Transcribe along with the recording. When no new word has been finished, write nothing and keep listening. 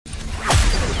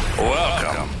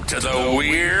to the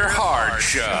We're Hard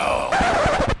Show.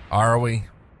 Are we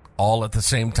all at the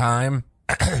same time?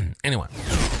 Anyway.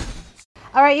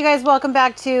 All right, you guys, welcome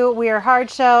back to We're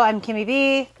Hard Show. I'm Kimmy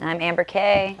B. I'm Amber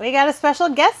K. We got a special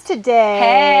guest today.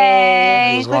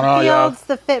 Hey. Clint Fields,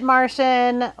 the Fit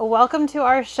Martian. Welcome to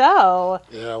our show.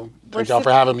 Yeah, thank y'all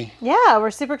for having me. Yeah,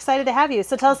 we're super excited to have you.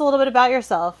 So tell us a little bit about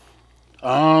yourself.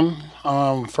 I'm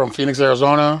from Phoenix,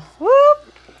 Arizona. Whoop.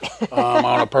 I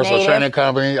own a personal training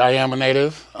company. I am a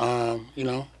native. I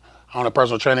own a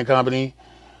personal training company.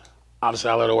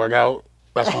 Obviously, I love to work out.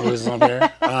 That's one of the reasons I'm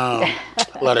here. I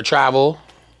love to travel.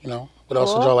 What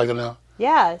else would y'all like to know?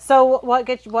 Yeah. So what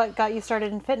got you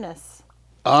started in fitness?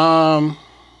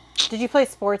 Did you play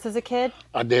sports as a kid?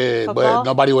 I did, Football? but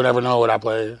nobody would ever know what I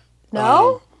played.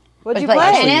 No? What did you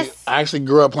Like play? tennis? I actually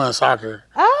grew up playing soccer.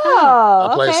 Oh,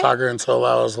 I played okay. soccer until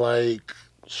I was like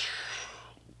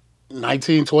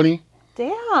 19, 20.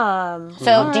 Damn.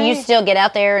 So do you still get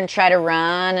out there and try to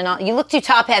run and all? You look too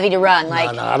top heavy to run. Like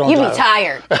I don't you'd be drive.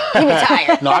 tired. You'd be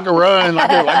tired. No, I can run. I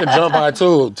can jump high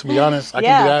too, to be honest. I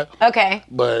can do that. Okay.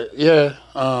 But yeah,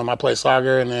 I played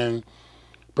soccer, and then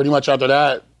pretty much after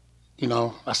that,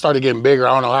 I started getting bigger.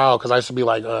 I don't know how, because I used to be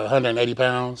like 180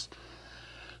 pounds.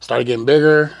 Started getting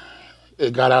bigger.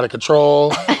 It got out of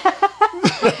control.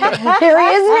 Here he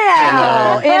is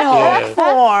now in whole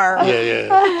form.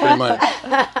 Yeah, pretty much.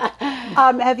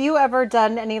 Have you ever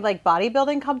done any like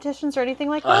bodybuilding competitions or anything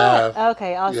like that? I have.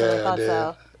 Okay, awesome. Yeah, I thought did.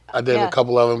 so. I did Yeah. a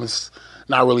couple of them. It's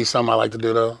not really something I like to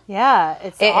do, though. Yeah,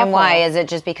 it's awful. And why? Is it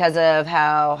just because of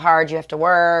how hard you have to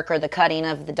work or the cutting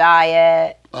of the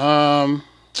diet?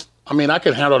 I mean, I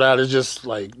can handle that. It's just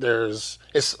like it's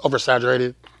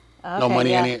oversaturated. No Okay, money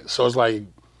yeah. in it. So it's like,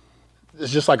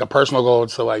 it's just like a personal goal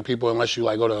to like people, unless you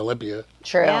like go to Olympia.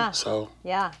 True. Yeah. So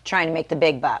Yeah. Trying to make the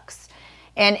big bucks.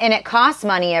 And it costs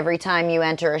money every time you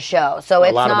enter a show. So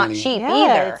it's lot of not money. cheap Yeah,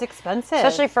 either. it's expensive.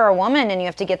 Especially for a woman, and you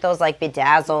have to get those like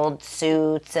bedazzled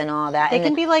suits and all that. They and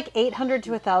can be like $800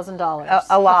 to $1,000.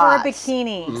 A lot. For a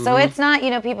bikini. So it's not,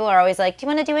 people are always like, do you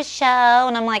want to do a show?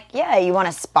 And I'm like, yeah, you want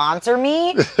to sponsor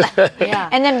me? Yeah.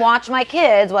 And then watch my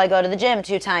kids while I go to the gym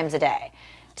 2 times a day,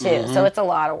 too. So it's a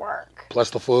lot of work.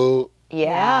 plus the food.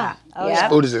 Yeah. Oh, Yep.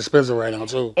 Food is expensive right now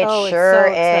too. It Oh, it's sure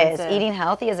so is. expensive. Eating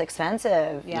healthy is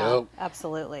expensive. Yeah, Yep.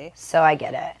 absolutely. So I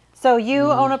get it. So you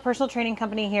own a personal training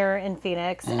company here in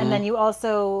Phoenix, and then you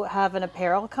also have an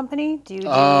apparel company. Do you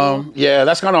do... Yeah,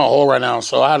 that's kind of on hold right now.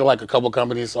 So I had like a couple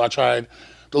companies. So I tried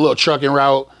the little trucking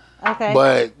route, Okay.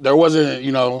 but there wasn't,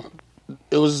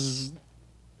 it was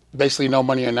basically no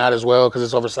money in that as well because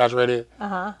it's oversaturated.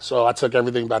 So I took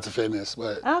everything back to fitness.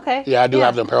 But Okay. yeah, I do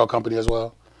have the apparel company as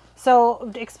well.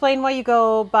 So explain why you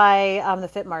go by the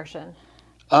Fit Martian.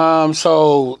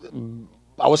 So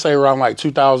I would say around like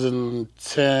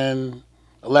 2010,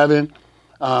 11,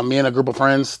 me and a group of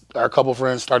friends, our couple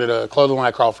friends, started a clothing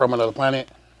line called From Another Planet.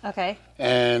 Okay.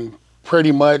 And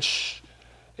pretty much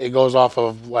it goes off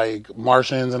of like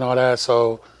Martians and all that.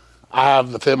 So I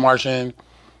have the Fit Martian.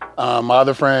 My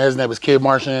other friend, his name is Kid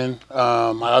Martian.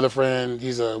 My other friend,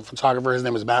 he's a photographer. His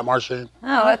name is Matt Martian.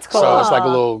 Oh, that's cool. So it's like a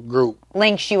little group.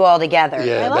 Links you all together.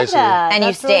 Yeah, I love basically. that. And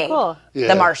That's you really stayed. cool. Yeah.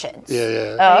 The Martians. Yeah.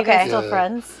 Oh, Are you guys okay. still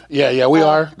friends? Yeah, we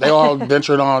are. They all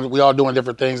ventured on. We all doing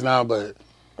different things now, but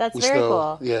That's we very still,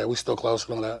 cool. yeah, we still close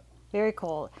and all that. Very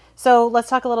cool. So let's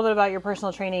talk a little bit about your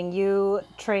personal training. You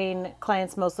train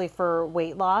clients mostly for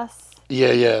weight loss.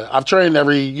 Yeah. I've trained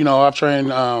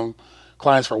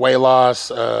clients for weight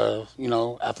loss,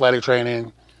 athletic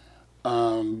training,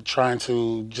 trying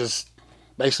to just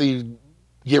basically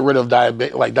get rid of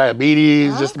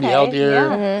diabetes, just to be Okay,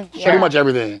 healthier. yeah. Pretty much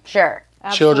everything. Sure.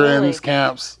 Children's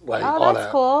camps, like Oh, all that's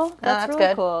that. cool. That's that's really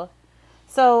good. cool.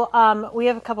 So we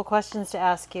have a couple questions to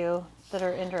ask you that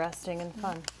are interesting and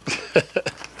fun.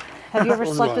 Have you ever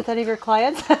slept going? with any of your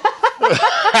clients?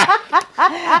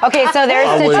 Okay, so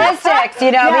there's would. statistics,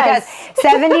 Yes.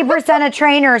 because 70% of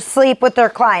trainers sleep with their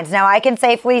clients. Now, I can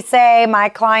safely say my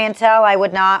clientele, I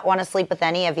would not want to sleep with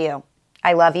any of you.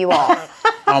 I love you all.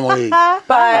 I'm weak.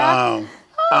 But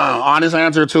Honest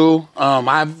answer too.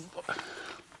 I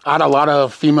had a lot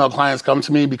of female clients come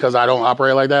to me because I don't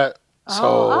operate like that.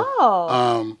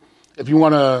 So if you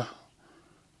want to,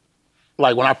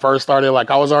 like when I first started,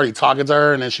 like I was already talking to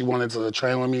her and then she wanted to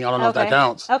train with me. I don't know if that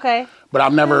counts. Okay. But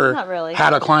I've never not really.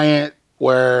 had a client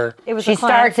where she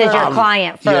starts as your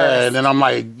client first. Yeah, and then I'm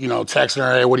like, texting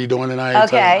her, hey, what are you doing tonight?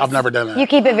 Okay. I've never done that. You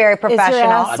keep it very Is your professional.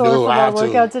 ass sore from our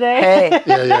workout today?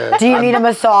 Hey. Yeah. Do you need a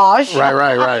massage?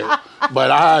 Right.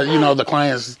 But the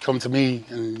clients come to me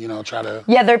and, try to.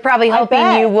 Yeah, they're probably hoping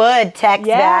bet. you would text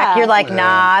back. You're like, Yeah.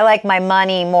 nah, I like my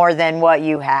money more than what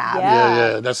you have.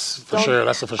 Yeah. That's for sure.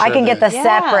 That's a for sure. I can get the thing.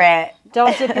 separate.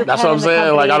 Don't dip your That's pen what I'm in the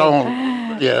saying. Like, I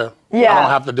company. don't, I don't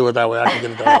have to do it that way. I can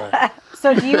get it that way.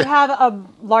 So do you have a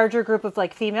larger group of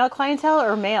like female clientele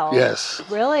or male? Yes.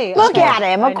 Really? Look Okay. at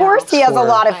him. I Of course he has a Sure.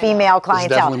 lot of I know. female It's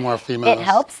clientele. definitely more females. It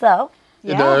helps though.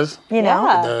 It does. You know,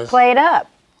 Yeah. It does. play it up.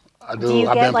 I do. Do you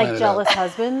I've get been like playing it jealous up.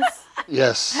 husbands?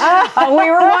 Yes.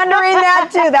 We were wondering that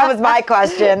too. That was my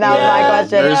question.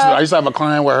 I used to have a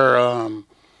client where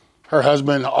her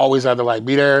husband always had to like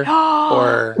be there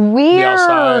or be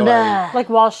outside. Like, Like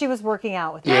while she was working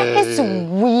out with you? yeah, It's yeah.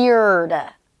 weird.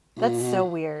 That's so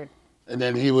weird. And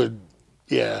then he would,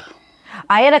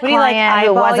 I had a he, like, client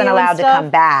who eyeball wasn't you and allowed to stuff? come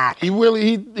back. he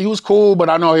was cool, but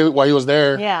I know while he was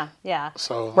there. Yeah.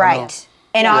 So I know. Right.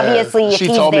 And Yeah. obviously, if she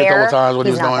he's told me a there, couple times what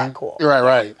he he's was not doing. that cool. You're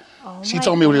right. She my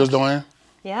told me what he was doing,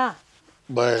 Yeah.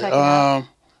 but Check it out.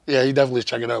 yeah, he definitely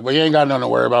check it out. But he ain't got nothing to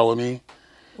worry about with me.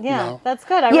 Yeah. That's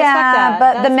good. I respect Yeah, that.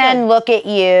 but That's the men good. look at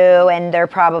you and they're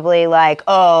probably like,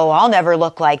 oh, I'll never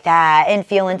look like that, and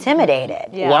feel intimidated.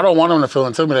 Yeah. Well, I don't want him to feel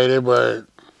intimidated, but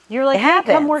You're like, It hey, come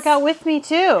happens. work out with me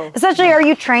too. Especially, are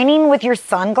you training with your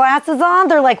sunglasses on?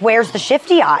 They're like, where's the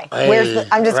shifty eye? Where's hey, the?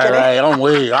 I'm just right, kidding. Right. I'm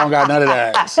weak. I don't got none of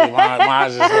that. See, my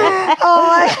eyes just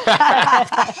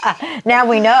Now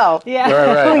we know. Yeah.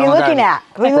 right. Who are you I don't looking got-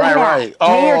 at? Who are you looking Right. at?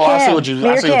 Oh, Me or I see Kim? what you. Me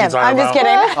I or see what you're Kim? talking I'm just about.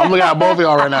 kidding. I'm looking at both of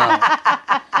y'all right now.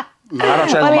 No, I don't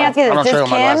train Let with me ask you I this: don't train does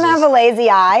with my Kim glasses. have a lazy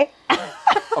eye?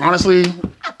 Honestly,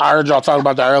 I heard y'all talk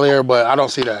about that earlier, but I don't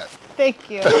see that. Thank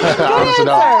you. I honestly Oh don't.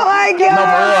 my No, for real,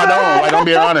 I god! don't. Like, I'm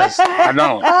being honest. I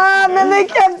don't. And then they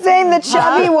kept saying the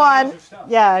chubby one.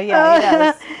 Yeah, he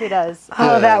does. He does.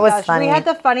 Oh, that was Gosh, funny. we had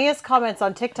the funniest comments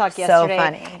on TikTok yesterday.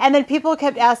 funny. And then people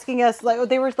kept asking us, like,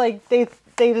 they were like, they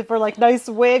were like nice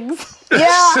wigs.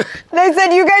 Yeah, they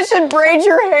said you guys should braid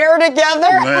your hair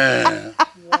together. Man.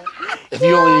 If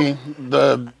you only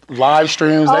the live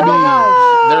streams,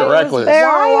 they're reckless. They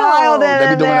were wild in They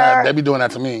be doing there. that. They be doing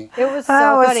that to me. It was so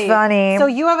That was funny. funny. So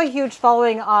you have a huge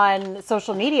following on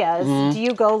social medias. Mm-hmm. Do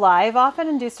you go live often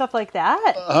and do stuff like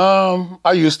that?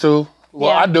 I used to. Well,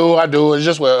 Yeah. I do. It's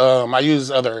just with I use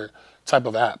other type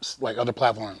of apps, like other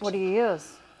platforms. What do you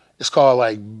use? It's called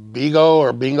like Bigo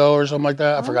or Bingo or something like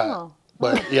that. I forgot.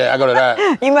 But yeah, I go to that.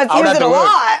 You must I would use have it to a look.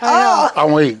 lot. Oh,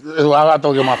 I'm weak. I'll have to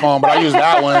look at my phone, but I use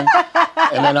that one.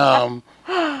 And then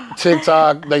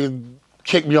TikTok, they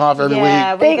kick me off every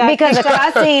week. because of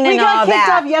cussing We and all got kicked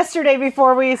that. off yesterday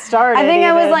before we started. I think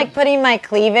I was even. like putting my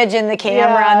cleavage in the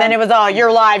camera, Yeah. and then it was all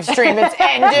your live stream. It's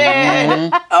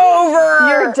ended. Over.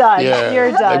 You're done. Yeah,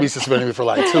 You're they done. be suspending me for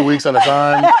like 2 weeks at a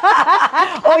time.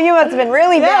 Oh, you must have been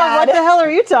really Yeah, bad. what the hell are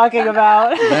you talking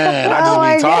about? Man, I Oh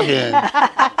my just be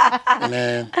talking. And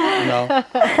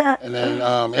then,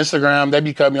 Instagram, they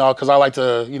be cutting me off because I like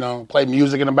to, play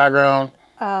music in the background,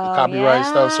 copyright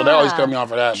stuff. So they always cut me off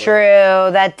for that. but-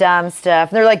 True, that dumb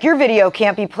stuff. They're like, your video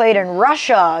can't be played in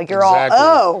Russia. You're Exactly.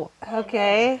 all,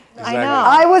 Okay, I Exactly. know.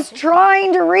 I was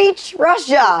trying to reach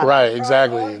Russia. Right,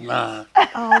 exactly. Nah.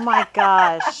 Oh my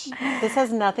gosh. This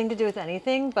has nothing to do with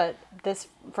anything, but this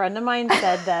friend of mine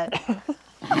said that.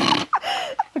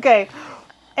 Okay.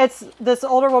 It's this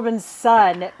older woman's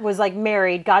son was like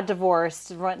married, got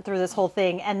divorced, went through this whole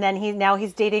thing, and then now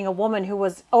he's dating a woman who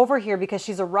was over here because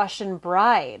she's a Russian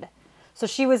bride. So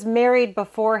she was married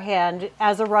beforehand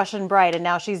as a Russian bride, and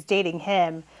now she's dating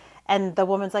him. And the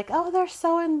woman's like, "Oh, they're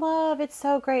so in love. It's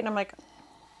so great." And I'm like,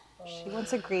 she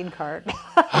wants a green card.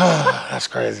 That's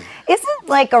crazy. Isn't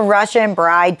like a Russian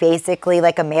bride basically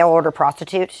like a mail order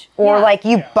prostitute? Or Yeah. like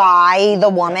you buy the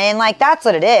woman? Like that's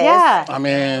what it is. Yeah. I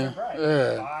mean,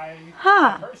 yeah.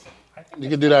 Huh. You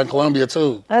can do that in Colombia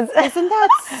too. Isn't that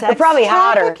sex probably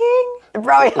hotter. trafficking? They're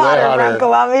probably hotter from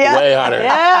Colombia. Way hotter.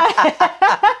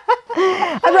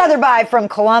 I'd rather buy from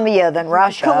Colombia than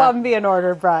Russia. Colombian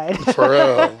order bride. For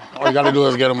real. All you got to do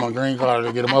is get them a green card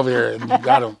to get them over here, and you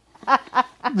got them.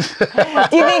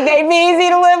 Do you think they'd be easy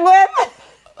to live with?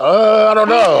 I don't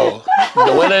know.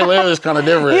 The way they live is kind of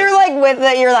different. You're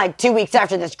like you're like 2 weeks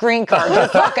after this green card. Get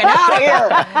fucking out of here.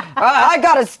 I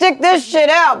gotta stick this shit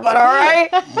out, but all right.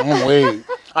 Wait.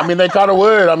 I mean, they kind of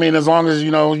would. I mean, as long as,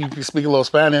 you can speak a little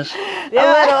Spanish.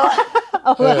 Yeah.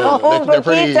 A little. Yeah, they're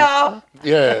pretty. Poquito.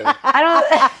 Yeah. I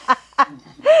don't.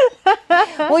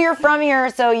 Well, you're from here,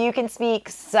 so you can speak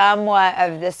somewhat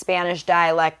of the Spanish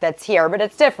dialect that's here, but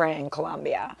it's different in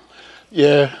Colombia.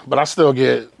 Yeah, but I still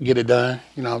get it done.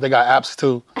 You know, they got apps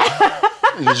too.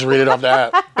 You just read it off the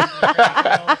app.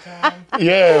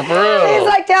 Yeah, for real. He's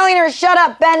like telling her, shut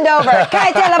up, bend over.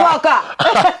 Cállate la boca.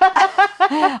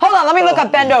 Hold on, let me look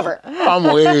up bend over. I'm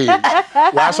weak.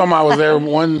 Last time I was there,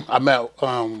 I met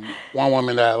one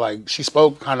woman that like she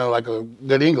spoke kind of like a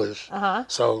good English.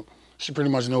 So she pretty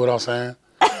much knew what I was saying.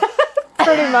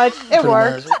 Pretty much. It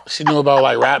worked. She knew about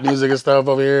like rap music and stuff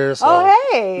over here. So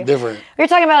hey. different. You're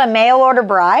talking about a mail order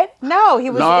bride? No,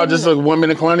 he was. No, just a woman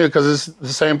in Colombia because it's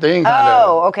the same thing. Kinda.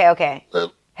 Oh, okay.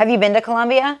 Have you been to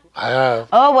Colombia? I have.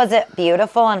 Oh, was it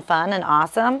beautiful and fun and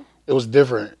awesome? It was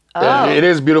different. Oh. It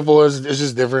is beautiful. It's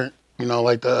just different. You know,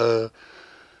 like the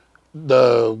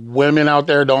women out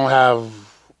there don't have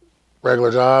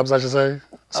regular jobs, I should say.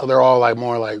 So they're all like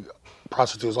more like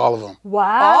prostitutes, all of them.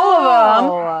 Wow.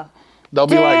 All of them? They'll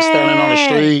be like standing on the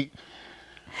street.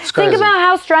 It's crazy. Think about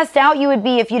how stressed out you would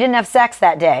be if you didn't have sex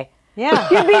that day. Yeah.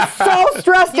 You'd be so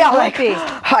stressed out, would like, be.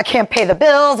 I can't pay the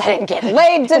bills, I didn't get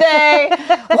laid today.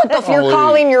 What the, if you're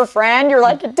calling your friend, you're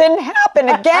like, it didn't happen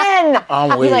again.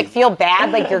 You like feel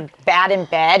bad, like you're bad in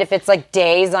bed. If it's like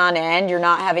days on end, you're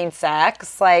not having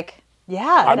sex, like,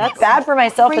 Yeah. that's bad for my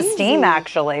self-esteem,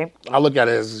 actually. I look at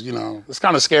it as, you know, it's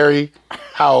kind of scary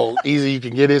how easy you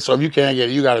can get it. So if you can't get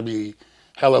it, you got to be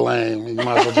hella lame. You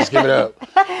might as well just give it up.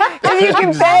 Because you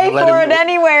can pay for it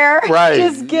anywhere. Right.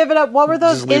 Just give it up. What were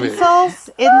those? Just leave it.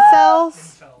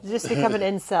 Incels? Just become an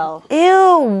incel.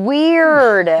 Ew,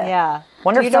 weird. Yeah.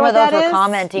 Wonder Do if you know some of what those that were is?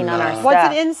 commenting on our stuff.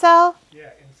 What's an incel? Yeah,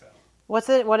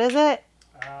 incel. What is it?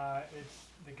 It's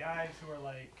the guys who are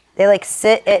like They like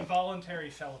sit at, voluntary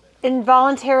celibate.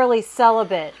 Involuntarily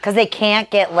celibate. because they can't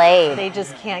get laid. They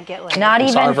just can't get laid. Not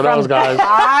even sorry for from those guys.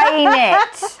 buying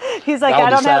it. He's like, That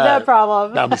would I be don't have that sad.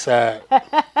 problem. That'd be sad.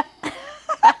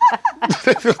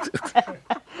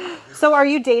 So are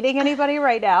you dating anybody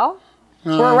right now?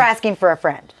 We're asking for a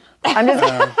friend. I'm just.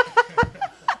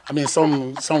 I mean,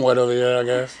 somewhat of it, yeah, I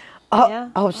guess. Oh, Yeah.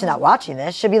 I hope she's not watching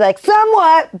this. She'll be like,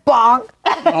 somewhat, bonk.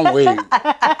 I'm weak.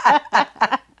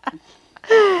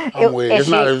 I'm weak. It's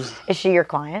not. Is she your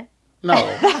client? No.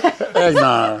 Heck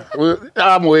nah.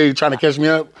 I'm weak trying to catch me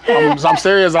up. I'm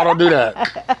serious. I don't do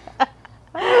that.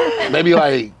 Maybe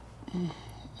like,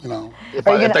 you know, if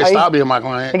they stop being my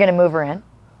client. You're going to move her in?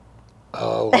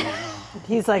 Oh.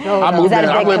 He's like, oh, I no. moved in. that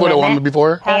a I've big lived with a woman commitment?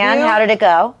 before. And you? how did it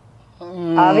go?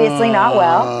 Obviously not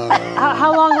well.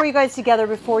 How long were you guys together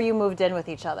before you moved in with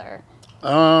each other? We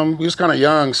was kind of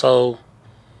young, so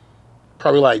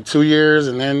probably like 2 years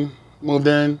and then moved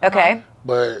in. Okay.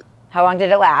 But How long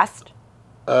did it last?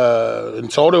 in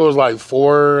total, it was like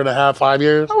 4.5, 5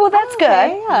 years. Oh, well, that's good.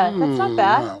 Okay, yeah, that's not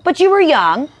bad. But you were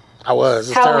young. I was.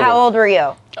 It's terrible. How old were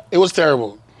you? It was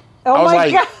terrible. Oh I was my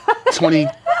like God.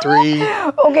 23.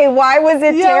 Okay, why was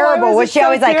it Yeah, why terrible? was Was it she so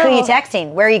always like, who are you terrible?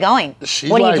 texting? Where are you going? She's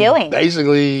What are like, you doing?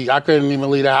 Basically, I couldn't even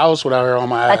leave the house without her on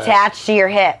my ass. Attached to your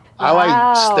hip. I like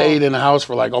Wow. stayed in the house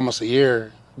for like almost a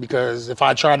year because if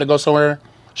I tried to go somewhere,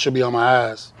 she'd be on my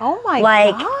ass. Oh my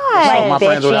Like, God. So my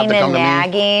friends would have bitching to come and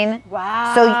to me. nagging.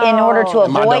 Wow. So in order to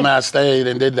And my avoid, dumb ass stayed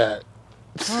and did that.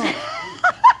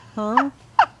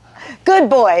 good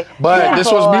boy. But Good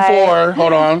this was boy. before,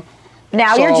 hold on.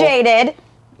 Now you're So, jaded,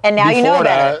 and now you know Before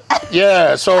better. that,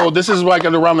 yeah. So this is like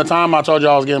around the time I told you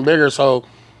I was getting bigger. So,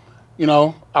 you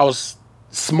know, I was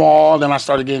small, then I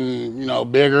started getting, you know,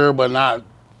 bigger, but not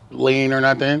lean or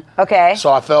nothing. Okay.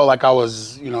 So I felt like I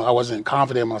was, you know, I wasn't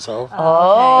confident in myself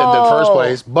Oh. in the first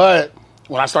place. But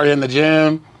when I started in the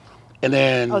gym, and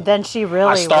then Oh, then she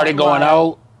really I started went going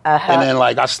wild. out, and then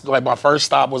like my first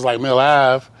stop was like Mill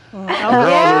Ave. Oh, Girls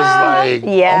was like,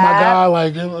 Yeah. oh my God,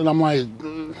 like, and I'm like,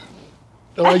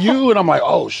 they're like you, and I'm like,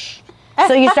 oh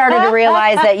So you started to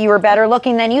realize that you were better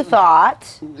looking than you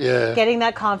thought. yeah. Getting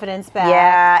that confidence back.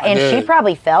 Yeah, and she did.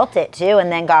 probably felt it too,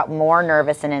 and then got more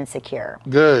nervous and insecure.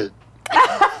 Good.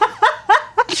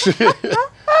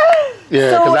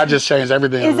 Yeah, because that just changed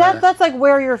everything. Is that's like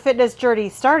where your fitness journey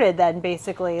started then,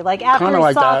 basically? Like after Kinda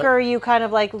like that. soccer, you kind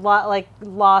of like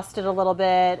lost it a little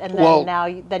bit, and then Well-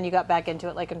 now then you got back into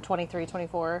it like in 23,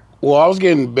 24. Well, I was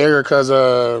getting bigger because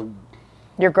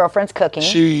Your girlfriend's cooking.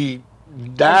 she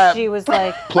She was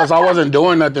like, plus I wasn't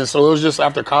doing nothing, so it was just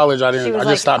after college I she didn't. was I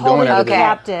like just stopped holding doing you everything.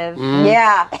 captive.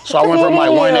 Yeah. So I went from like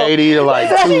Feeding you. 180 to like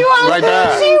 2, like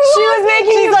that. She was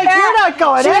making She's you like, fat. you're not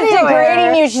going She was anywhere.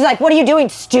 degrading you. She's like, what are you doing,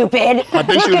 stupid? I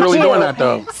think she was really doing that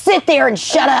though. Sit there and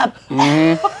shut up.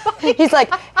 He's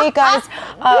like, hey guys,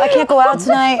 I can't go out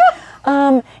tonight.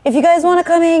 If you guys want to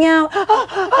come hang out,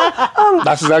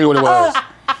 That's exactly what it was.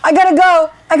 I gotta go.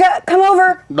 Come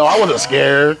over. No, I wasn't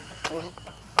scared.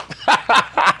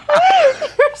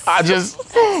 I just.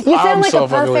 You sound I'm like so a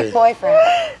fucking perfect weak. boyfriend.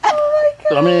 Oh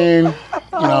I mean, you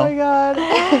Oh my know,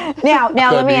 God. Now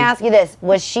let me be. ask you this: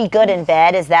 was she good in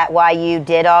bed? Is that why you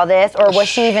did all this, or was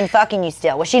she even fucking you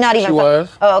still? Was she not even? she was,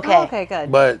 Oh, okay. Oh, okay,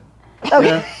 good. but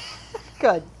yeah,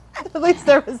 Good. At least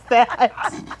there was that.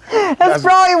 That's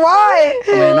probably why.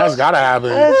 I mean, that's gotta happen.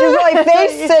 She's probably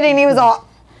face sitting. He was all.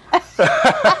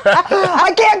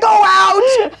 I can't go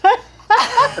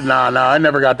out. Nah, I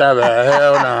never got that bad.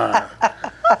 Hell nah.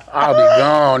 I'll be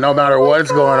gone no matter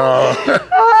what's going on.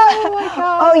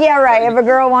 Oh yeah, right. If a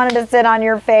girl wanted to sit on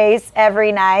your face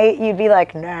every night, you'd be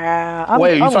like, nah.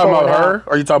 Wait, you I'm talking going about out. her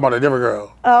or you talking about a different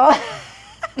girl? Oh,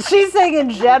 She's saying in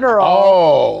general.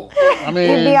 Oh, I mean,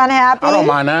 you'd be unhappy. I don't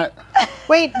mind that.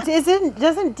 Wait, doesn't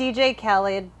DJ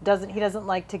Khaled doesn't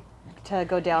like to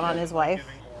go down on his wife?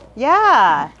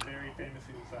 Yeah. Very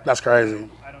famously decided, That's crazy.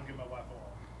 I don't give my wife a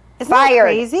wall. Isn't that Fired.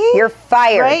 crazy? You're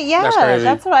fired. Right? Yeah. That's crazy.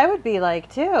 That's what I would be like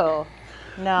too.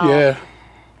 No. Yeah.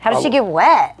 How does she get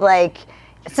wet? Like,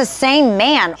 it's the same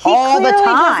man all the clearly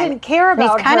time. doesn't care And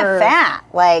about he's kind her. of fat.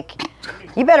 Like,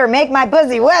 you better make my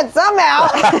pussy wet somehow,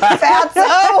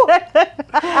 fatso.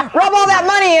 Rub all that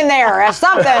money in there or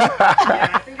something.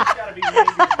 Yeah, I think it's gotta be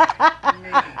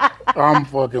maybe. I'm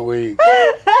fucking weak.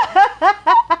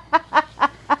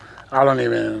 I don't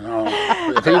even know.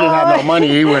 If he didn't have no money,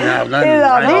 he wouldn't have nothing. I ain't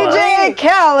gonna lie. DJ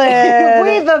Khaled.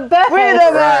 We the best. We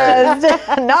the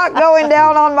best. Not going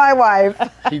down on my wife.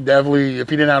 He definitely, if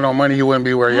he didn't have no money, he wouldn't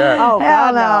be where he at. Oh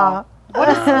Hell God, no. What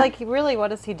is what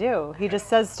does he do? He just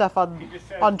says stuff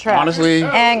on track. Honestly,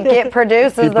 And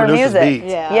produces he their produces music.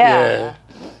 beats. Yeah. Yeah.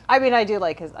 I mean, I do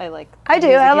like his. I like. I do.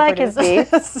 music I he like his produces.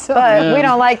 beats. So- But we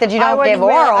don't like that you I don't wouldn't give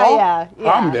wear- oral. yeah.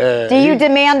 I'm dead. Do you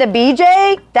demand a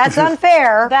BJ? That's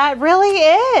unfair. That really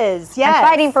is. Yes. I'm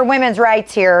fighting for women's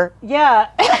rights here. Yeah.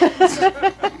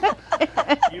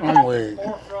 I'm weak.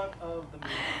 Forefront of the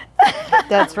movie.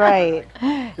 That's right.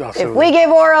 Y'all If silly. we give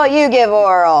oral, you give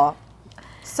oral.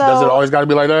 So Does it always got to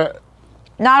be like that?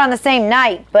 Not on the same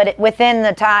night, but within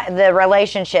the time, the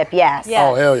relationship, yes. Yeah.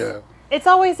 Oh, hell yeah. it's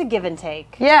always a give and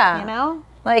take. Yeah. You know.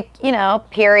 Like,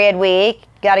 period week.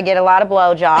 Got to get a lot of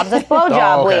blowjobs. It's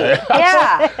blowjob Oh, okay. week.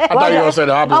 Yeah. I thought you were going to say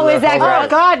the opposite. Oh, is that Okay. Oh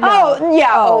God, no. Oh,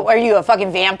 yeah. Oh, are you a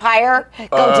fucking vampire?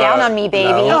 Go down on me,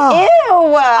 baby. no.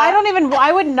 Ew.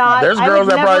 I would not. There's I girls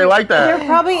would that probably never- like that. There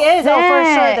probably is. Oh, for sure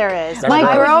Sick. there is. My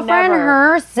That's I would girlfriend,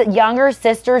 never- her younger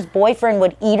sister's boyfriend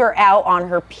would eat her out on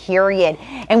her period.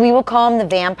 And we would call him the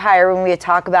vampire when we would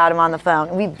talk about him on the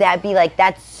phone. That'd be like,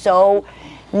 that's so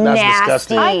nasty.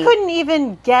 disgusting. I couldn't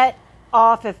even get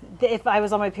off if I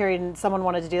was on my period and someone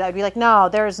wanted to do that. I'd be like, no,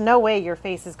 there's no way your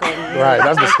face is going. Right,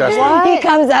 that's disgusting. He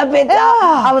comes up and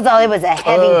it was a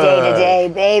heavy day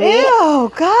today, baby. Ew,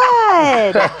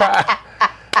 God.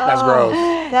 That's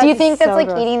gross. Do you think that's like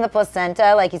eating the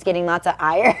placenta, like he's getting lots of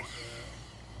iron?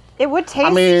 It would taste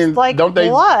I mean, like don't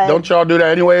blood. y'all do that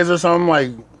anyways or something?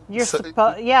 Like, You're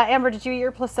yeah, Amber, did you eat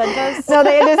your placentas? No,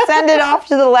 they had to send it off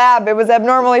to the lab. It was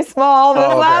abnormally small, this Oh,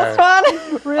 okay. last one.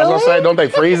 I was going to say, don't they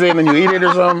freeze it and then you eat it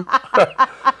or something?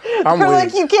 I'm We're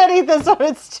weak. like, you can't eat this one,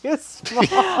 it's too small.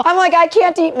 I'm like, I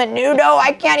can't eat menudo.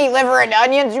 I can't eat liver and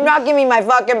onions. Do not give me my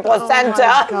fucking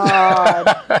placenta.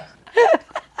 God.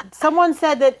 Someone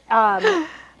said that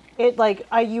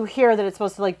it you hear that it's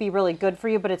supposed to like be really good for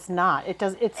you, but it's not. It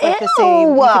does. It's like the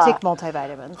same. You can take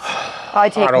multivitamins. I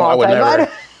take I would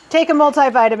never. Take a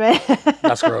multivitamin.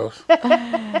 That's gross.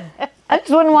 I just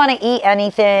wouldn't want to eat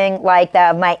anything like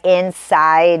that of my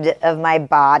inside of my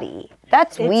body.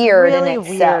 That's It's weird really in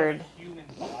itself. weird. Human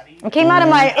body. It came out of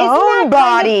my own Isn't that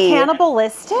body. kind of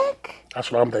cannibalistic? That's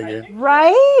what I'm thinking.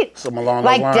 Right? Something along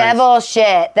Like those lines. devil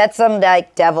shit. That's some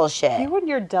like devil shit. You and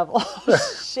your devil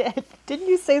shit. Didn't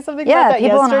you say something Yeah, about that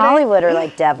people yesterday? in Hollywood are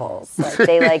like devils. Like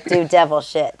they like do devil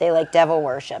shit. They like devil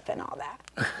worship and all that.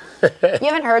 You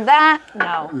haven't heard that?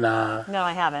 No. Nah. No,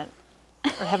 I haven't.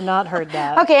 I have not heard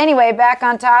that. Okay, anyway, back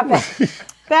on topic.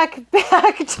 Back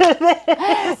to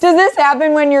this. Does this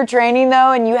happen when you're training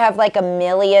though and you have like a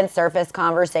million surface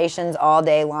conversations all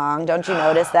day long? Don't you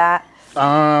notice that?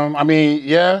 I mean,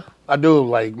 yeah, I do.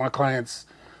 Like, my clients,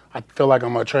 I feel like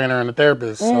I'm a trainer and a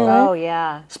therapist. So, Oh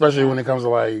yeah. especially when it comes to,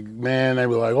 like, men, they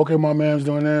be like, okay, my man's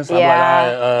doing this. I'm Yeah.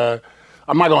 like, all right,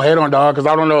 I'm not going to hate on dog because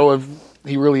I don't know if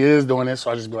he really is doing this.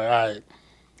 So I just be like, all right.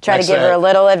 Try Next to give her set. a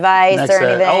little advice Next or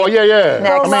set. anything. Oh, yeah.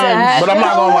 Next set. but I'm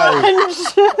not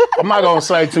going I'm not going to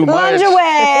say too much. Lunge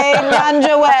away, lunge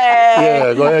away.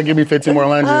 Yeah, go ahead and give me 15 more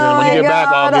lunges. and when you get back,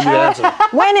 I'll give you the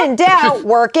answer. When in doubt,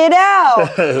 work it out.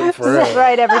 For real.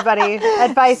 Right, everybody.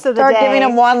 Advice of the Start day. giving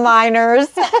them one-liners.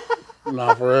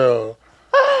 Nah, for real.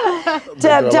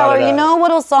 Tell her, you know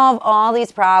what'll solve all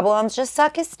these problems? Just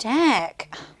suck his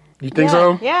dick. You think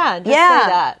so? Yeah, just Yeah. say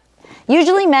that.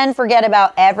 Usually men forget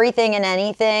about everything and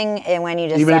anything, and when you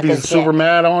just Even if suck he's his super dick.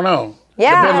 mad, I don't know.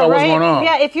 Yeah, Depends on what's going on.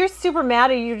 Yeah, if you're super mad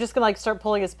and you're just gonna like start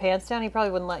pulling his pants down, he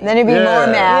probably wouldn't let you. Then he'd be more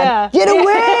mad. Yeah. Get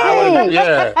away!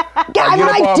 Yeah. God,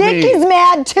 Like, my dick is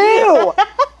mad too.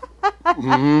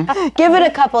 Give it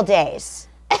a couple days.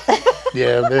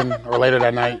 Yeah, then or later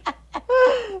that night.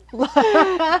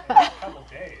 Couple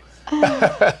days.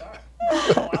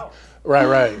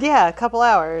 Right. Yeah, a couple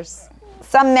hours.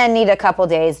 Some men need a couple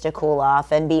days to cool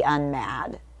off and be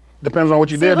unmad. Depends on what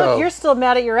you See, did look, though. you're still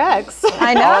mad at your ex.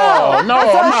 I know. Oh, no,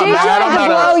 I'm not She's mad. trying I'm to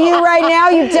not blow you right now.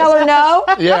 You tell her no.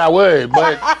 Yeah, I would,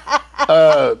 but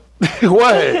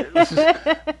what?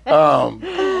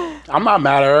 I'm not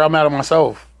mad at her. I'm mad at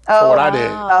myself for what I did.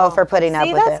 Oh, for putting up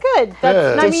See, with that's it. good.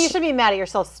 That's, Yeah. I mean, you should be mad at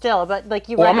yourself still, but like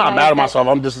you. Well, I'm not recognize mad at that- myself.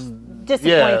 I'm just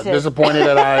Disappointed. disappointed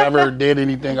that I ever did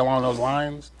anything along those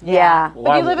lines. Yeah.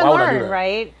 But you live and why would I do learn, that?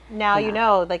 right? Now you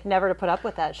know, like never to put up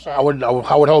with that shit. I would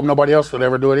hope nobody else would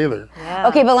ever do it either. Yeah.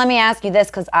 Okay, but let me ask you this,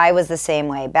 because I was the same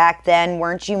way. Back then,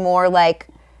 weren't you more like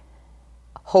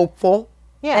hopeful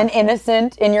Yeah. and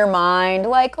innocent in your mind?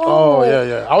 Like, Oh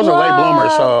yeah. I was a late bloomer,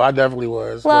 so I definitely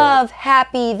was. but- love,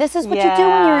 happy. This is what you do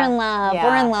when you're in love. Yeah.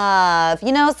 We're in love.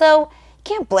 You know, so you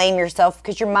can't blame yourself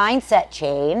because your mindset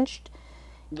changed.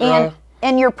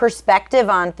 And your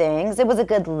perspective on things. It was a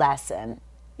good lesson.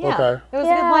 Yeah. Okay. It was a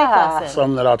good life Yeah. lesson.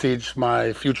 Something that I'll teach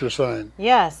my future son.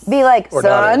 Yes. Be like, Or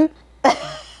daughter. son.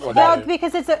 Or Well, daughter.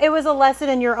 because it was a lesson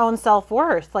in your own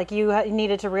self-worth. Like you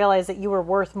needed to realize that you were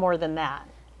worth more than that.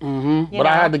 But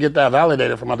I had to get that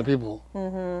validated from other people.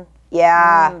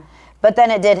 Yeah. But then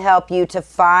it did help you to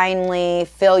finally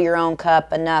fill your own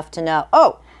cup enough to know,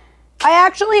 oh, I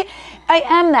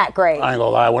am that great. I ain't gonna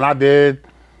lie. When I did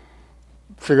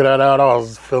figure that out, I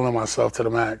was feeling myself to the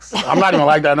max. I'm not even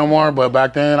like that no more, but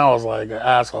back then I was like an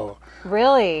asshole.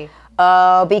 Really?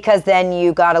 Oh, because then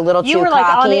you got a little You too were like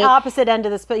on cocky. the opposite end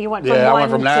of the spit. You went from Yeah, I one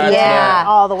went from to that the to other that.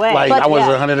 all the way. Like But I was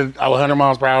yeah. 100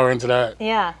 miles per hour into that.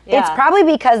 Yeah. It's probably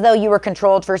because though you were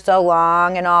controlled for so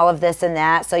long and all of this and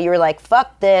that, so you were like,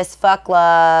 fuck this, fuck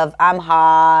love, I'm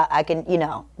hot, I can,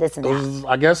 this and It that. was,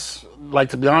 I guess, like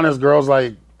to be honest, girls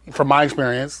like, from my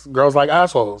experience, girls like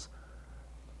assholes.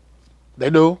 They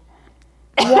do.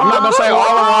 I'm not gonna say all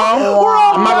of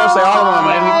them. I'm not gonna say all of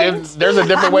them. And if there's a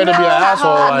different way to be an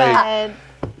asshole. Like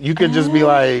you could just be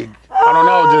like, I don't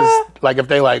know, just like if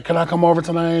they like, can I come over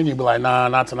tonight? And you'd be like, nah,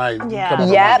 not tonight. You Yeah. come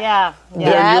over Yep. tomorrow.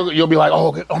 Yeah. Then you'll be like,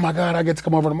 oh my God, I get to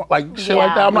come over tomorrow. Like shit like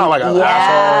Yeah. that. I'm not like an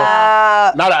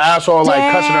asshole. Not an asshole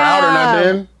like cussing her out or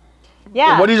nothing.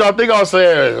 Yeah. What did y'all think I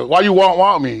said? Why you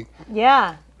want me?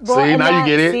 Yeah. Well, See, and now you that-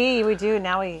 get it. See, we do.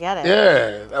 Now we get it.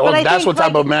 Yeah. Well, I that's think, what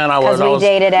type like- of man I was. Because I we was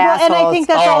dated Well, assholes. and I think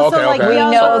that's Oh, also okay, like okay. we we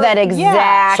also- know that Yeah.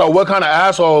 exact So what kind of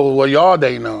asshole were y'all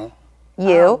dating on?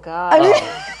 you. Oh, God.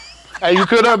 Hey, you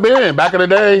could have been back in the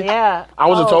day. Yeah. I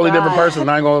was a Oh, totally different God. person.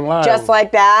 I ain't gonna lie. Just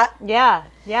like that. Yeah.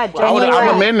 Yeah. I'm you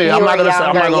were- admitting it. you I'm were not gonna say. I'm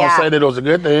younger, not gonna yeah. say that it was a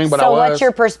good thing, but I So was. what's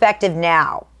your perspective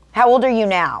now? How old are you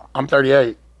now? I'm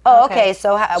 38. Oh, Okay. okay.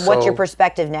 So what's your So-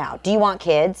 perspective now? Do you want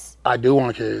kids? I do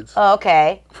want kids Oh,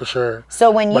 okay. for sure. So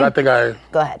when But you I think I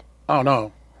go ahead. don't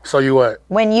know. So you what?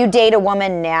 When you date a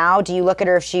woman now, do you look at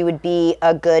her if she would be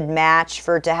a good match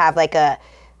to have like a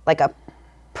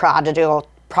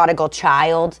prodigal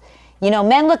child?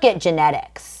 Men look at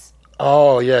genetics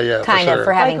Oh yeah. kind for of sure.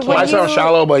 for having Like, Might when kids. sound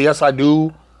shallow, but yes, I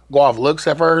do go off looks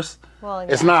at first. Well,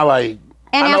 It's yeah. not like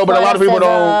And I know, but a lot of people don't.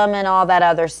 athleticism and all that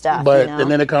other stuff. But and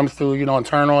then it comes to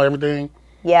internal everything.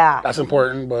 yeah. That's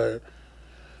important, but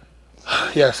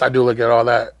yes, I do look at all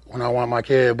that when I want my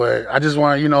kid. But I just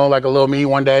want, like a little me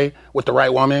one day with the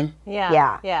right woman. Yeah.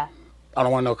 Yeah. Yeah. I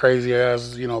don't want no crazy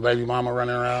ass, baby mama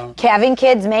running around. Having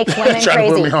kids makes women Trying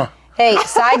to put crazy. me on. Hey,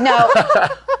 side note,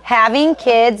 having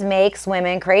kids makes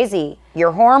women crazy.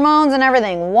 Your hormones and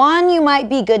everything. One, you might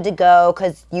be good to go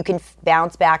because you can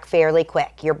bounce back fairly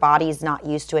quick. Your body's not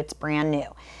used to it. It's brand new.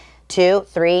 2,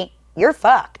 3, you're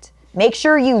fucked. Make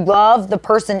sure you love the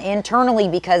person internally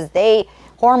because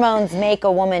hormones make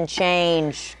a woman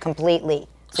change completely.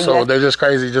 you So have- they're just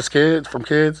crazy, just kids, from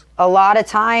kids? a lot of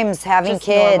times having Just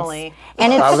kids normally.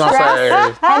 and it's I was gonna stress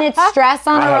say- and it's stress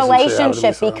on I a had some shit happen to me,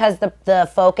 relationship so. because the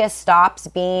focus stops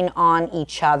being on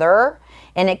each other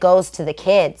and it goes to the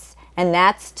kids, and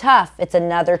that's tough. It's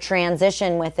another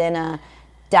transition within a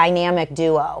dynamic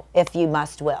duo, if you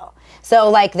must will. So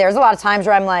like there's a lot of times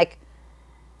where I'm like,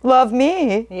 love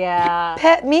me, Yeah.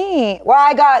 pet me. Well,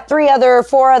 I got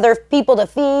 4 other people to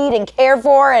feed and care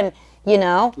for, and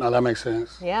No, that makes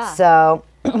sense. Yeah. so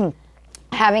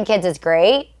having kids is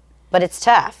great, but it's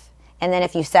tough. And then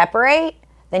if you separate,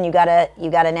 then you gotta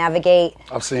navigate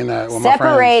I've seen that with my friends.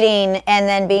 separating and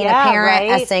then being a parent,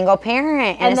 right? a single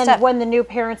parent. And it's then tough. when the new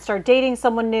parents start dating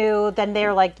someone new, then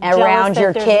they're like Around jealous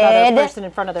your that there's another kid. person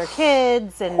in front of their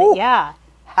kids, and yeah,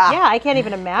 I can't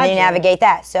even and imagine. you navigate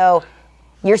that. So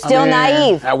you're still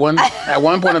naive. At one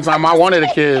point in time, I wanted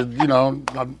a kid. You know,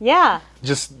 Yeah,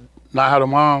 just not have a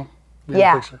mom. Be in the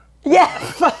Yeah. picture. Yeah.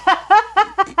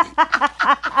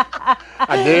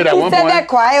 I did at one Said point. that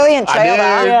quietly and I trailed did.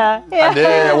 off. yeah. I did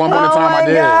at one point in Oh time. my I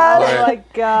did. God. Oh my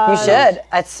god, You should.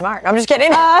 That's smart. I'm just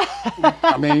kidding.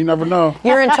 I mean, you never know.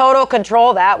 You're in total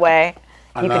control that way.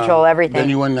 I You know. control everything. Then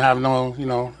you wouldn't have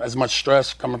as much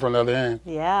stress coming from the other end.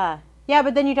 Yeah. Yeah,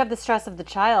 but then you'd have the stress of the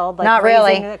child, like Not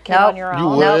really. raising a kid Nope. on your You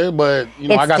own. would, but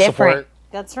It's I got different. support.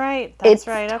 That's right. That's It's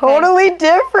right. Okay. totally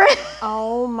different.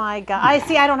 Oh my god. I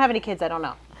see. I don't have any kids. I don't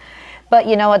know. But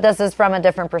you know what? This is from a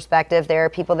different perspective. There are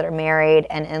people that are married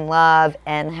and in love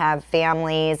and have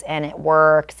families and it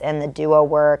works and the duo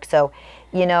works. So,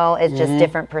 it's just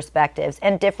different perspectives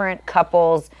and different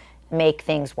couples make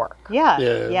things work. Yeah.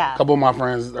 Yeah. A couple of my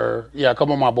friends a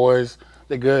couple of my boys,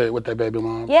 they're good with their baby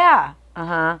mom. Yeah.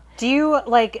 Uh-huh. Do you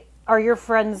are your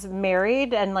friends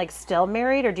married and still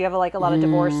married, or do you have a lot of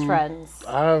divorced friends?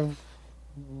 I have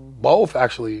both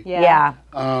actually. Yeah.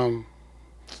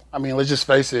 I mean, let's just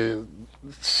face it.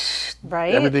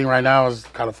 Right. Everything right now is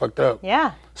kind of fucked up.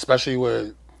 Yeah. Especially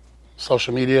with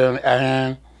social media at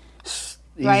hand. It's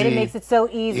easy. Right. It makes it so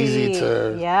easy. easy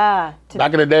to- Yeah.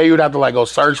 Back in the day, you'd have to go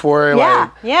search for it. Yeah.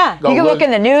 Yeah. Go You can look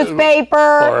in the newspaper,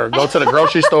 or go to the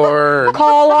grocery store. Or,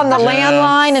 call on the Yeah.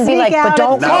 landline and be Sneak like, out but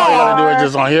don't at the now all you call. gotta do is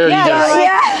just on here. Yeah, you just you're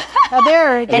Yeah.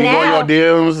 There. you go in now- your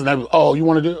DMs and then, you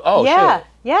want to do? Oh Yeah. shit.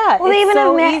 Yeah. Well, they it's even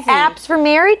so have easy. apps for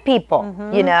married people,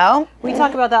 We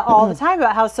talk about that all the time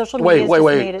about how social media has just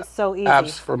made it so easy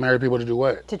Apps for married people to do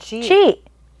what? to cheat. Cheat.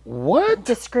 What?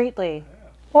 Discreetly.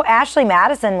 Well, Ashley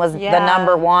Madison was Yeah. the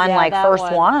number one, Yeah, that first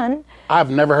one. one. I've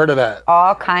never heard of that.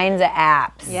 All kinds of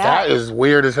apps. Yeah. That is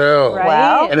weird as hell. Right?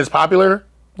 Well- And it's popular?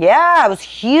 Yeah, it was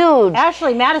huge.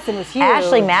 Ashley Madison was huge.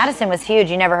 Ashley Madison was huge.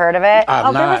 You never heard of it?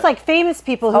 I've There not. was famous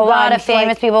people who A lot got of famous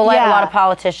into, people, a yeah. lot of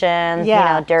politicians,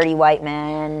 Yeah. dirty white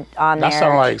men on That there.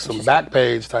 sounds like some back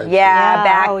page type shit. Yeah,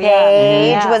 Yeah, oh, Backpage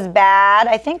yeah. was bad.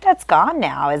 I think that's gone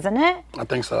now, isn't it? I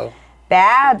think so.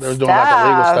 Bad They was stuff.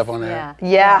 doing illegal stuff on there. Yeah.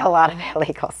 Yeah, a lot of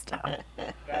illegal stuff.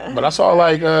 But I saw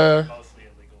Mostly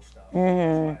illegal stuff. That's why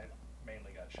it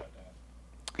mainly got shut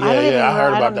down. I don't even I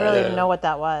heard know, about I don't that. really yeah. even know what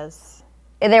that was.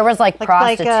 There was prostitution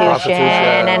Prostitution.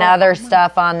 and other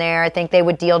stuff on there. I think they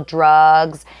would deal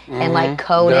drugs and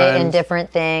code it in Guns. different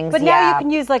things. But yeah. now you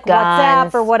can use WhatsApp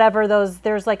Guns. or whatever. There's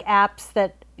apps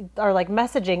that are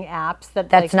messaging apps that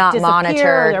That's not disappear,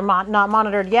 monitored. They're not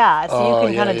monitored. Yeah, so you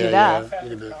can kind of do that. Yeah. You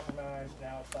can do- Compromised,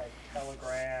 now it's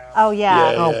Telegram. Oh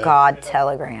yeah. Yeah. Oh God,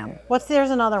 Telegram.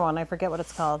 There's another one. I forget what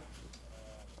it's called.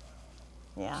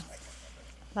 Yeah.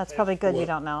 That's probably good. You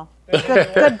don't know.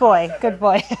 Good boy. Good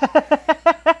boy.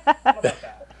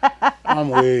 I'm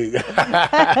weak.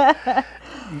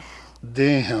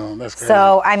 Damn, that's crazy.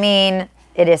 So I mean,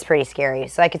 it is pretty scary.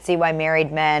 So I could see why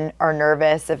married men are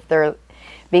nervous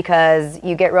because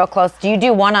you get real close. Do you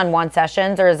do one-on-one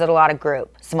sessions or is it a lot of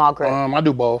small group? I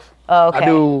do both. Oh, okay.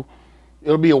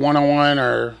 It'll be a one-on-one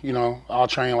or, I'll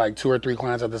train 2 or 3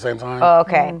 clients at the same time. Oh,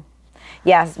 okay.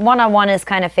 Yes, one-on-one is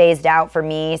kind of phased out for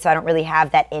me, so I don't really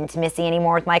have that intimacy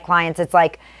anymore with my clients. It's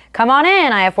like, come on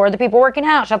in, I have 4 other people working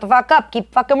out, shut the fuck up,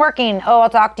 keep fucking working. Oh, I'll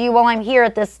talk to you while I'm here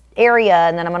at this area,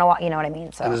 and then I'm gonna walk, you know what I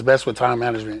mean? So And it's best with time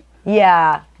management.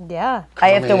 yeah, Yeah. I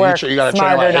have to work You gotta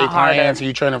smarter, train 8 not harder. clients, and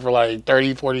you training for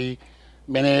 30, 40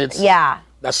 minutes. Yeah,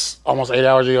 That's almost 8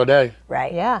 hours of your day.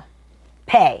 right. Yeah.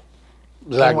 Pay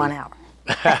Exactly. in 1 hour.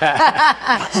 So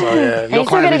yeah, And your you still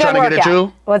clients get be a trying good to get at you?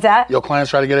 workout. What's that? Your clients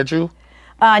try to get at you?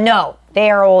 No, they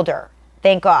are older.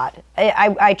 Thank God.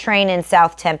 I train in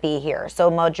South Tempe here, so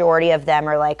majority of them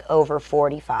are over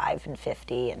 45 and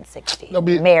 50 and 60.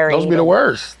 Married. Those be the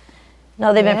worst.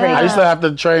 No, they've been pretty I good. used to have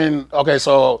to train. Okay,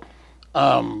 so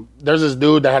there's this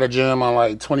dude that had a gym on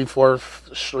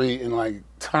 24th Street in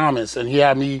Thomas, and he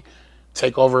had me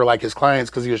take over his clients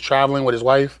because he was traveling with his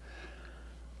wife.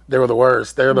 They were the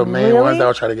worst. They're the main Really? ones that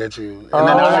will try to get you. And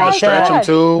then I my had to stretch them God.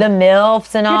 too. The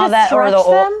MILFs and all just that, or the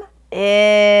stretch them?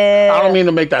 I don't mean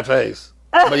to make that face,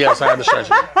 but yes, I had to stretch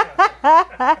them.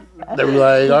 They be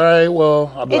like, all right,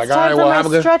 well, I'll be It's like, all right, time well, for have a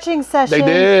my good. stretching session. They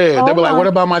did. Oh They be like, my- what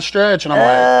about my stretch? And I'm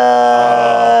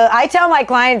I tell my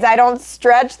clients I don't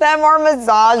stretch them or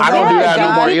massage them. I don't do that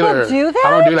no more People either. do that? I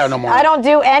don't do that no more. I don't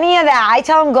do any of that. I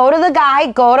tell them go to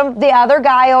the other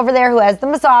guy over there who has the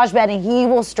massage bed, and he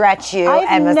will stretch you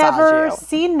and I've massage never you.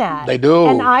 seen that. They do.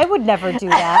 And I would never do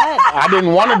that. I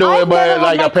didn't want to do it, I've but never had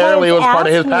like my apparently it was clients part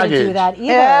of his ask me to package. do that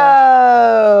either.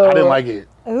 Oh. I didn't like it,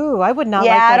 Ooh, I would not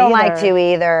Yeah, like that I don't either. like to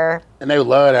either. and they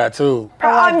love that too.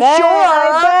 I'm bet, sure.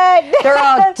 I bet. They're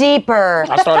all deeper.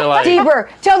 I started like Deeper.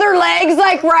 Till their legs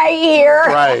like right here.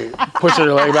 right, pushing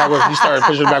her leg back. You started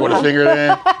pushing it back with a finger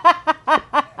then.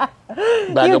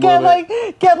 Back You up a get little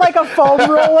bit. get like a foam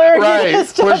roller. and you Right,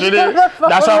 just pushing it. touch the foam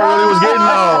That's how I really was getting though.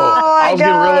 my I was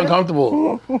getting real God.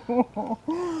 uncomfortable.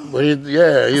 But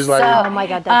he's like, Oh my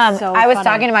God, that's so I was funny.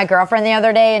 talking to my girlfriend the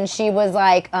other day, and she was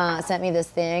like, sent me this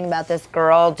thing about this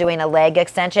girl doing a leg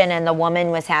extension, and the woman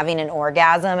was having an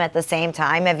orgasm at the same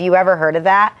time. Have you ever heard of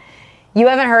that? You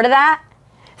haven't heard of that?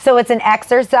 So it's an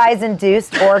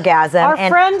exercise-induced orgasm. Our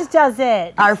and friend does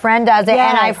it. Our friend does it,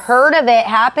 and Yes. I've heard of it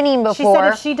happening She before.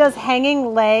 said if she does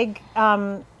hanging leg,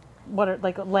 what are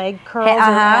like leg curls or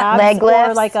Uh-huh, abs, leg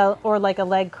lifts. or like a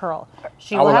leg curl,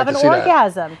 she I will would have like an to see that.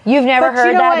 orgasm. You've never But you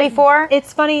heard know that what? before?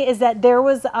 It's funny is that there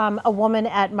was a woman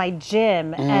at my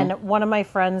gym, Mm-hmm. and one of my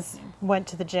friends went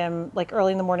to the gym like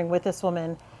early in the morning with this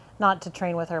woman. Not to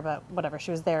train with her, but whatever.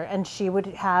 She was there, and she would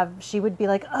be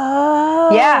like, "Oh,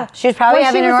 Yeah, she was probably when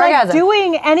having she an was, like, orgasm.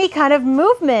 doing any kind of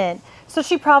movement." So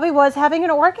she probably was having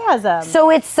an orgasm. So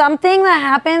it's something that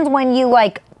happens when you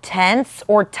like tense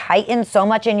or tighten so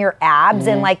much in your abs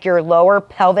and like your lower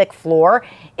pelvic floor,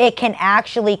 it can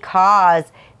actually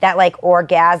cause that like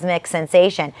orgasmic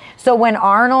sensation. So when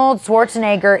Arnold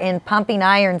Schwarzenegger in Pumping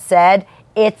Iron said,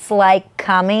 "It's like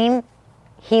coming,"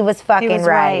 he was fucking he was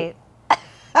right.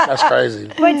 that's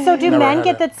crazy. But so do Never men had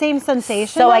get that. that same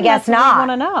sensation? So I then? guess That's what not. I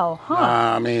want to know, huh?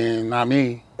 I mean, not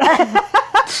me.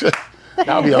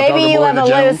 That'll be Maybe you uncomfortable in have the a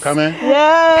gym. loose- Come in.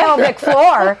 Yeah. Pelvic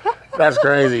floor. That's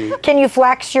crazy. Can you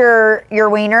flex your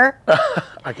wiener?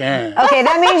 I can. Okay,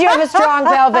 that means you have a strong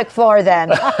pelvic floor then.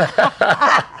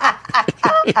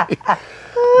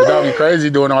 But that'll be crazy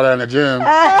doing all that in the gym.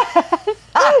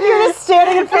 You're just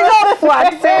standing in front of the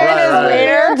Flexing his right.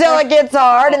 wiener until it gets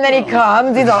hard, and then he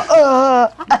comes. He's all,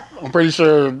 ugh. I'm pretty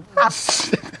sure.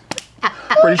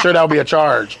 Pretty sure that'll be a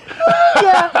charge.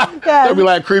 They'll be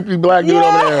like creepy black dude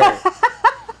over there.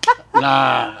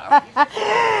 Nah.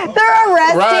 They're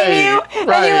arresting Right, you, and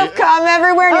right. you have cum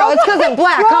everywhere, and you go, it's because I'm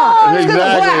black, huh? It's 'cause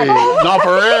I'm Exactly. black. No,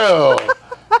 for real.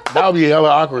 That'll be hella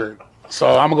awkward. So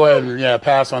I'm gonna go ahead and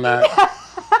pass on that.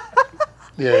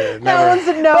 Yeah, never.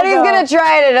 But he's going to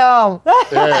try it at home.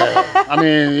 Yeah. I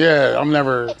mean, yeah, I'm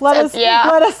never. Let us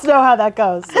know how that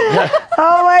goes.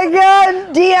 Oh, my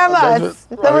God. DM us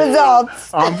the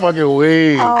results. I'm fucking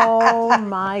weak. Oh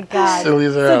my God. Silly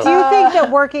as So hell. do you think that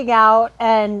working out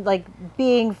and like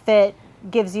being fit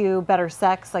gives you better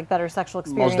sex, like better sexual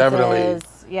experiences? definitely.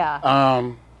 Yeah.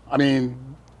 I mean,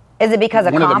 Is it because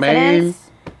of one of the main. confidence?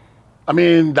 I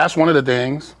mean, that's one of the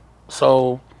things.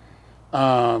 So,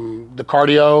 the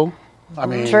cardio. I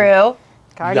mean, True. you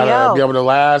Cardio. gotta be able to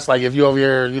last. Like if you over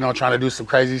here, trying to do some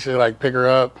crazy shit, like pick her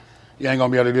up, you ain't gonna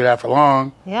be able to do that for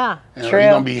long. Yeah. And True.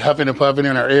 You're gonna be huffing and puffing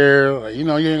in her ear. Like, you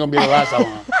ain't gonna be able to last that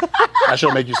long. That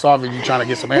should make you soft if you trying to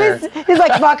get some air. He's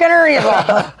like fucking her, and he's like,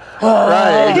 Right,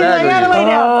 I gotta lay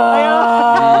exactly.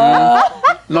 down.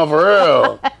 No, for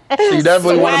real. So you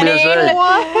definitely want to be in shape.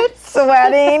 What?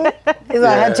 sweating. He's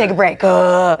like, I had to Yeah. take a break.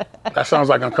 That sounds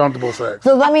like uncomfortable sex.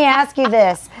 So let me ask you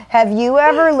this. Have you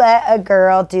ever let a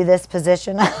girl do this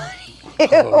position on you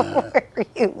where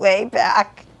you lay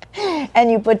back and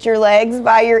you put your legs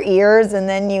by your ears and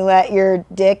then you let your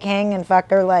dick hang and fuck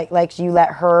her like you let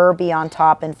her be on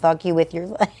top and fuck you with your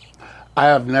legs? I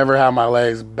have never had my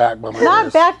legs back by my Not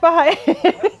ears. back behind.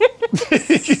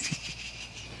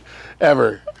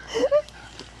 Ever.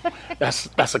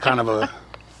 That's a kind of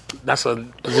that's a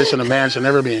position a man should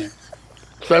never be in.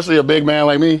 Especially a big man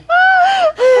like me.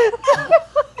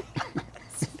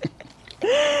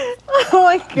 Oh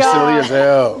my Silly God. as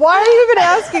hell. Why are you even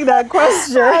asking that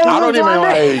question? I don't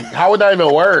even how would that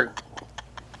even work?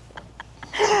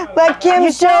 Let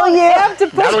Kim show don't you. have to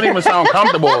put, That don't even sound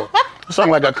comfortable. It sounds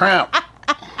like a cramp.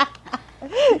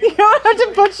 you don't have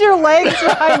to put your legs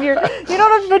behind your. You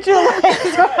don't have to put your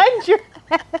legs behind your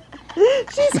head.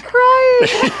 She's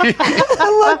crying.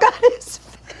 Look on his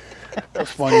face.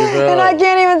 That's funny as hell. And I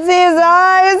can't even see his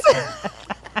eyes.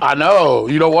 I know.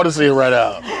 You don't want to see it right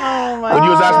out. Oh my When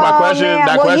you was asking my question, man.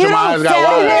 that Well, question, you my eyes got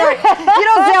wide. You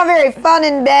don't sound very fun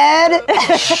in bed.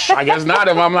 I guess not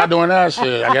if I'm not doing that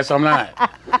shit. I guess I'm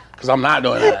not. Because I'm not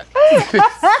doing that.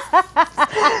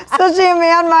 Especially a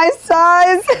man my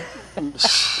size.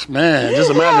 Man, just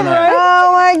imagine that.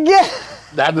 Oh my God.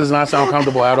 That does not sound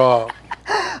comfortable at all.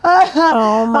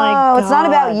 Oh my God. Oh, it's not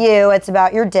about you. It's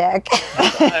about your dick.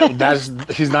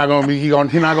 He's not gonna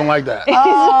like that.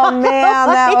 Oh man,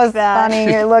 that was that.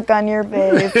 funny. Your look on your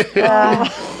face. He's gonna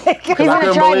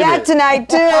couldn't try believe that it. tonight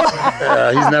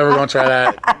too. He's never gonna try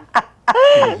that.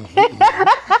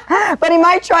 But he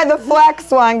might try the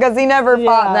flex one because he never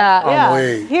fought that. Yeah.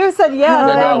 Wait. He said, yeah.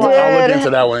 I'll look did. into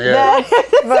that one. Yeah.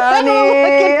 That's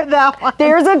funny. That one.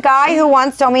 There's a guy who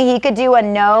once told me he could do a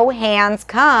no hands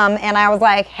come, and I was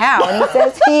like, how? And he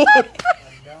says he.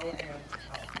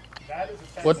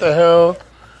 What the hell?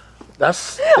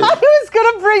 That's. I was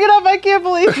going to bring it up. I can't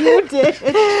believe you did.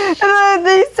 And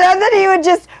they said that he would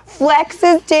just flex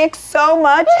his dick so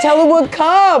much till it would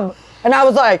come. And I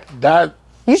was like, That.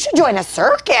 you should join a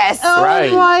circus. Oh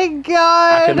Right. my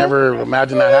God. I could never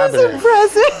imagine that happening.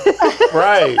 Impressive.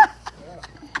 Right.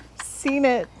 Seen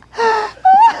it.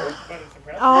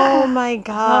 Oh my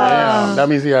God. Damn. That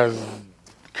means he has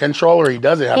control or he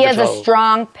doesn't have He has control. a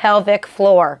strong pelvic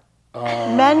floor.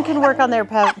 Men can work on their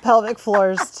pelvic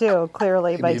floors too,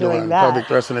 clearly, by You doing pelvic that.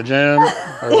 thrust in the gym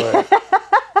or what?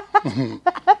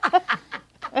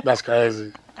 That's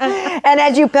crazy. And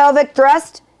as you pelvic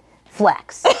thrust,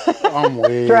 flex. I'm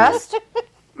weird. Thrust,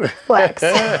 flex.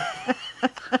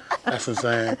 That's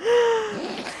insane.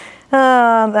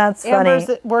 Oh, that's funny. Amber's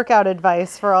workout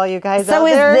advice for all you guys So out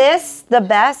is there. this the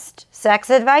best sex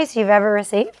advice you've ever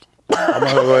received? I'm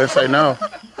gonna go ahead and say no.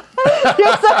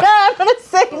 Yes, I'm going to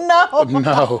say no.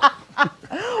 No.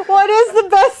 What is the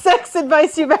best sex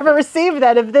advice you've ever received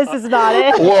then, if this is not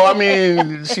it? Well, I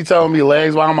mean, she telling me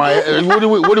legs. Why am I? What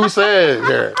do we say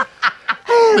here?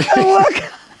 Look,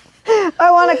 I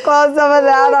want to close some of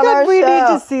that on our God, we show.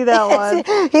 need to see that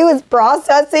one. He was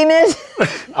processing it.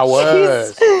 I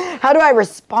was. How do I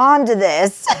respond to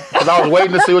this? Because I was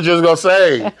waiting to see what you was gonna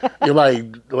say. You're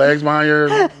like legs behind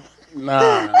your.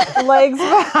 Nah. Legs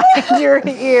behind your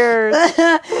ears.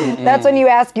 That's when you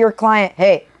ask your client,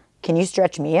 hey, can you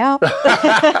stretch me out?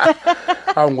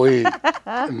 I'm weak.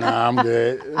 Nah, I'm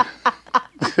good.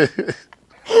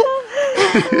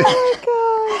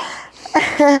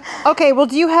 Okay, well,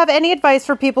 do you have any advice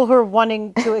for people who are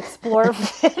wanting to explore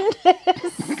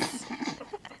fitness?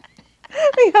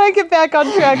 We gotta get back on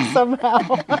track somehow.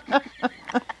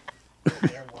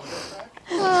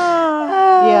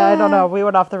 Yeah, I don't know. We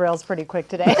went off the rails pretty quick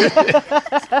today.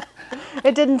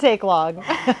 It didn't take long.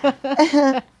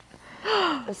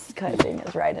 This kind of thing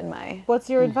is right in my What's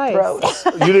your advice? throat.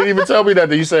 You didn't even tell me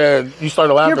that. You said you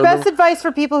started laughing. Your best advice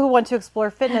for people who want to explore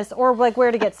fitness or like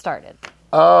where to get started.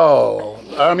 Oh,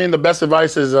 I mean, the best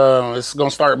advice is it's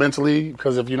gonna start mentally,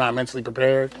 because if you're not mentally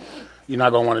prepared, you're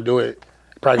not gonna want to do it.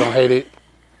 You're probably gonna hate it.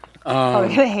 Oh, you're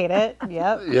gonna hate it.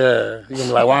 Yep. Yeah, you're gonna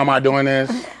be like, why am I doing this?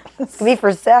 It could be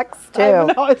for sex, too.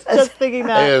 I was just thinking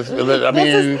that. I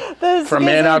mean, this for is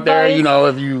men out there, advice. you know,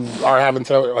 if you are having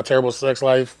a terrible sex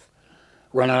life,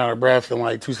 running out of breath in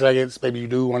like 2 seconds, maybe you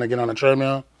do want to get on a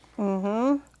treadmill,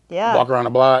 Yeah. walk around the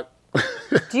block.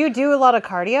 Do you do a lot of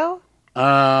cardio?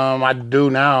 I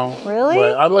do now. Really?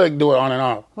 But I like do it on and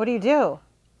off. What do you do?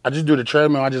 I just do the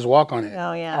treadmill. I just walk on it.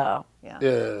 Oh, yeah. Oh. Yeah.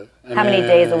 Yeah. And How many then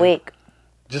days a week?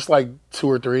 Just like 2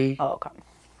 or 3. Oh, okay.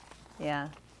 Yeah.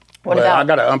 What But about? I'm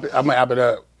gonna amp it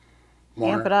up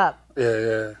more. Amp it up.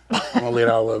 Yeah. I'm gonna lead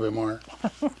out a little bit more.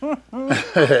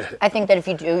 I think that if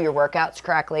you do your workouts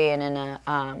correctly and in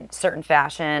a certain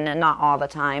fashion, and not all the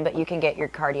time, but you can get your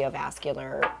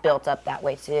cardiovascular built up that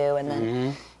way too, and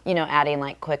then you know, adding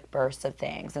like quick bursts of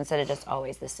things instead of just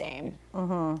always the same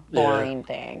boring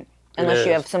thing. Unless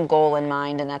you is. have some goal in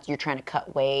mind, and that's you're trying to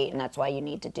cut weight, and that's why you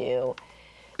need to do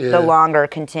Yeah. the longer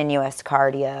continuous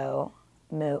cardio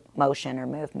motion or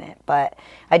movement. But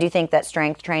I do think that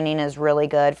strength training is really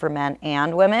good for men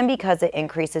and women because it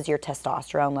increases your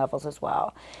testosterone levels as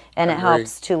well, and it Agree.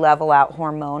 helps to level out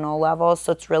hormonal levels.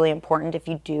 So it's really important if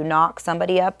you do knock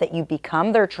somebody up that you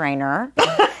become their trainer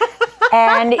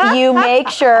and you make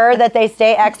sure that they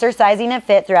stay exercising and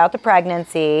fit throughout the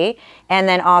pregnancy, and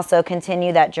then also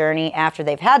continue that journey after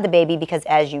they've had the baby, because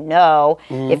as you know,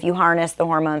 if you harness the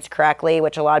hormones correctly,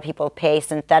 which a lot of people pay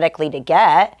synthetically to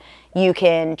get, you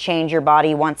can change your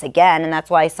body once again. And that's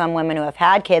why some women who have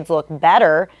had kids look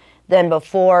better than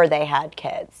before they had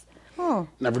kids.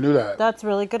 Never knew that. That's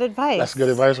really good advice. That's good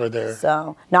advice right there.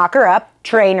 So knock her up,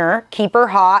 train her, keep her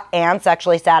hot and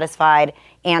sexually satisfied,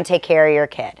 and take care of your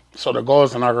kid. So the goal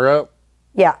is to knock her up?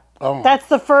 Yeah. Oh. That's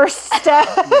the first step.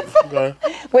 Okay.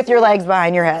 With your legs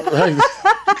behind your head.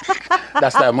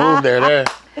 That's that move there.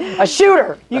 A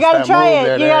shooter. You got to try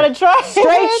it. You got to try it.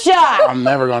 Straight shot. I'm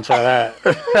never going to try that.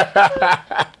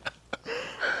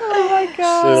 Oh my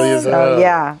God. Silly as hell.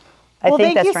 Yeah. Well, think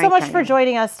thank that's you so strength much for training.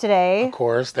 joining us today. Of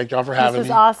course. Thank y'all for having This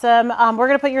me. was awesome. We're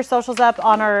going to put your socials up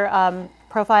on our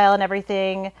profile and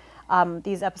everything.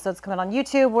 These episodes come out on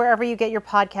YouTube, wherever you get your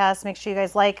podcasts. Make sure you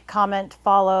guys like, comment,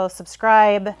 follow,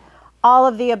 subscribe, all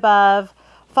of the above.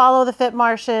 Follow The Fit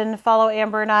Martian, follow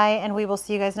Amber and I, and we will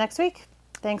see you guys next week.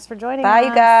 Thanks for joining us. Bye,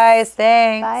 you guys.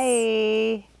 Thanks.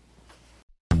 Bye.